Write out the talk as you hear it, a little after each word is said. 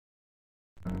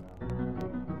The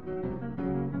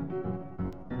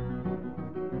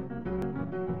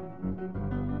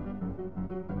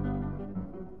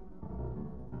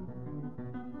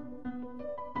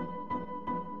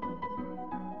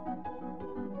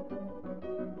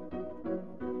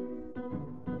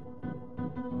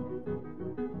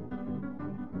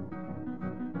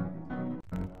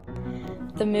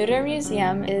Mutter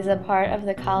Museum is a part of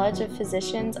the College of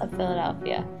Physicians of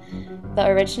Philadelphia. The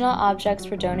original objects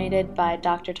were donated by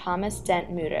Dr. Thomas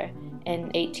Dent Mutter in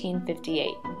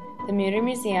 1858. The Mutter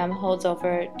Museum holds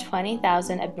over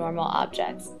 20,000 abnormal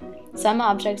objects. Some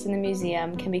objects in the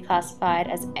museum can be classified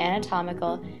as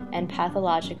anatomical and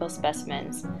pathological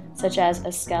specimens, such as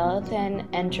a skeleton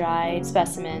and dried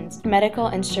specimens, medical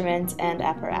instruments, and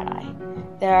apparatus.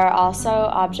 There are also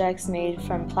objects made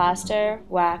from plaster,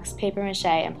 wax,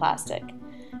 papier-mâché, and plastic.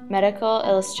 Medical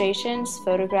illustrations,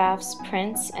 photographs,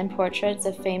 prints, and portraits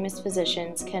of famous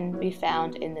physicians can be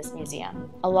found in this museum.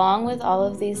 Along with all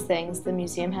of these things the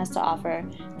museum has to offer,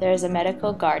 there is a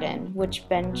medical garden, which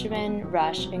Benjamin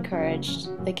Rush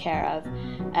encouraged the care of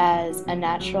as a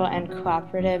natural and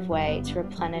cooperative way to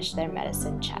replenish their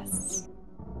medicine chests.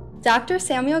 Dr.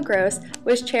 Samuel Gross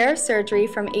was chair of surgery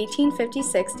from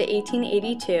 1856 to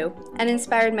 1882 and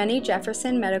inspired many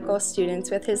Jefferson medical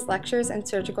students with his lectures and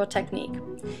surgical technique.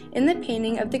 In the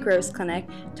painting of the Gross Clinic,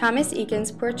 Thomas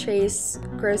Eakins portrays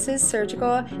Gross's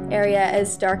surgical area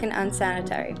as dark and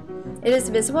unsanitary. It is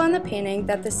visible in the painting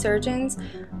that the surgeons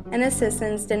and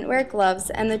assistants didn't wear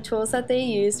gloves and the tools that they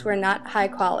used were not high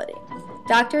quality.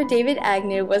 Dr. David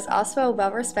Agnew was also a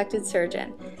well-respected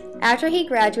surgeon. After he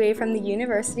graduated from the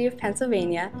University of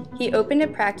Pennsylvania, he opened a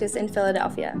practice in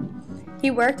Philadelphia.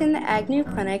 He worked in the Agnew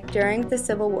Clinic during the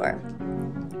Civil War.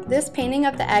 This painting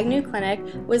of the Agnew Clinic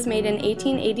was made in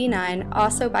 1889,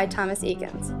 also by Thomas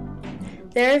Eakins.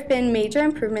 There have been major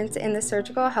improvements in the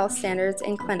surgical health standards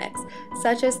in clinics,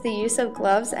 such as the use of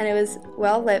gloves, and it was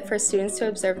well lit for students to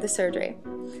observe the surgery.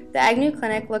 The Agnew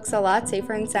Clinic looks a lot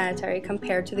safer and sanitary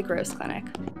compared to the Gross Clinic.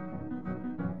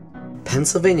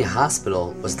 Pennsylvania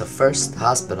Hospital was the first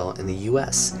hospital in the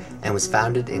U.S. and was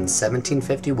founded in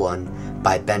 1751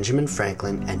 by Benjamin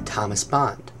Franklin and Thomas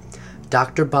Bond.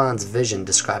 Dr. Bond's vision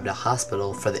described a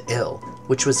hospital for the ill,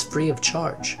 which was free of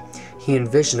charge. He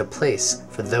envisioned a place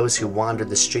for those who wandered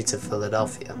the streets of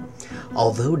Philadelphia.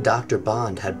 Although Dr.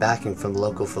 Bond had backing from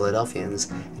local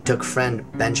Philadelphians, it took friend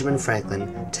Benjamin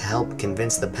Franklin to help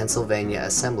convince the Pennsylvania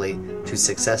Assembly to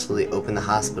successfully open the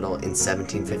hospital in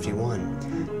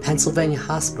 1751. Pennsylvania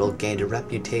Hospital gained a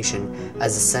reputation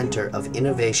as a center of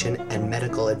innovation and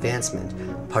medical advancement,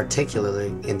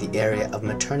 particularly in the area of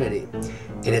maternity.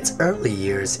 In its early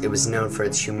years, it was known for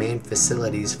its humane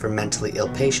facilities for mentally ill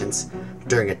patients,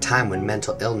 during a time when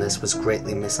mental illness was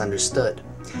greatly misunderstood.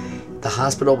 The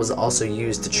hospital was also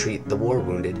used to treat the war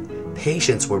wounded.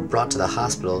 Patients were brought to the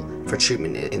hospital for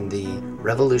treatment in the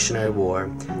Revolutionary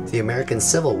War, the American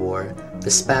Civil War,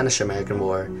 the Spanish-American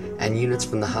War, and units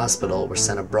from the hospital were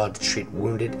sent abroad to treat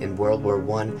wounded in World War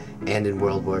I and in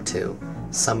World War II.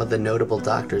 Some of the notable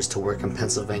doctors to work in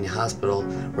Pennsylvania Hospital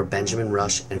were Benjamin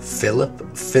Rush and Philip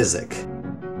Physick.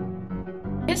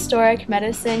 Historic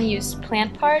medicine used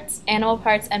plant parts, animal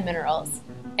parts, and minerals.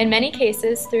 In many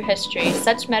cases through history,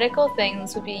 such medical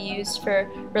things would be used for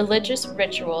religious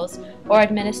rituals or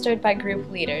administered by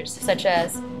group leaders, such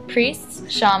as priests,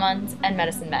 shamans, and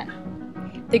medicine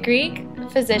men. The Greek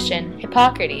physician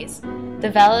Hippocrates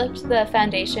developed the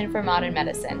foundation for modern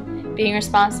medicine, being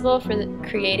responsible for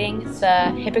creating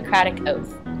the Hippocratic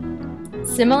Oath.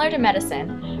 Similar to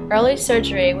medicine, early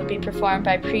surgery would be performed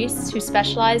by priests who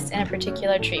specialized in a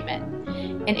particular treatment.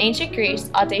 In ancient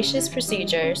Greece, audacious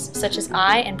procedures, such as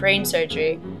eye and brain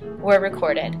surgery, were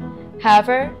recorded.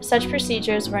 However, such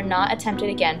procedures were not attempted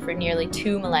again for nearly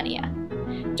 2 millennia.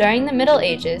 During the Middle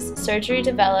Ages, surgery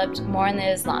developed more in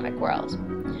the Islamic world.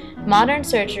 Modern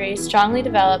surgery strongly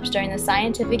developed during the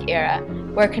scientific era,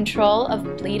 where control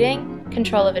of bleeding,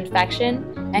 control of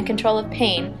infection, and control of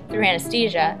pain through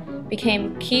anesthesia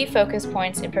became key focus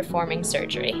points in performing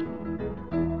surgery.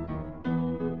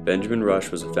 Benjamin Rush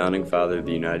was a founding father of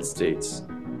the United States.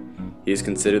 He is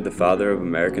considered the father of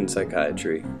American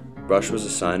psychiatry. Rush was a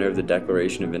signer of the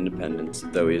Declaration of Independence,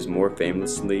 though he is more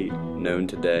famously known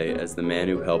today as the man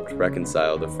who helped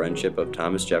reconcile the friendship of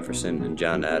Thomas Jefferson and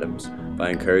John Adams by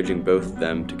encouraging both of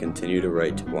them to continue to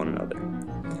write to one another.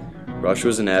 Rush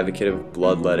was an advocate of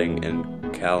bloodletting and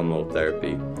calomel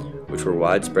therapy, which were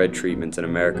widespread treatments in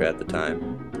America at the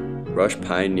time. Rush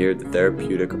pioneered the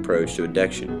therapeutic approach to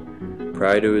addiction.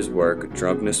 Prior to his work,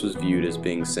 drunkenness was viewed as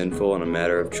being sinful and a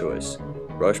matter of choice.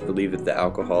 Rush believed that the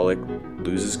alcoholic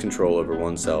loses control over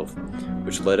oneself,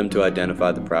 which led him to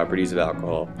identify the properties of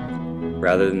alcohol,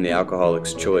 rather than the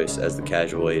alcoholic's choice as the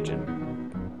casual agent.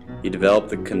 He developed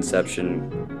the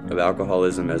conception of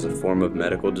alcoholism as a form of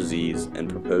medical disease and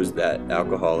proposed that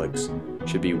alcoholics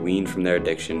should be weaned from their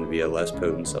addiction via less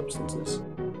potent substances.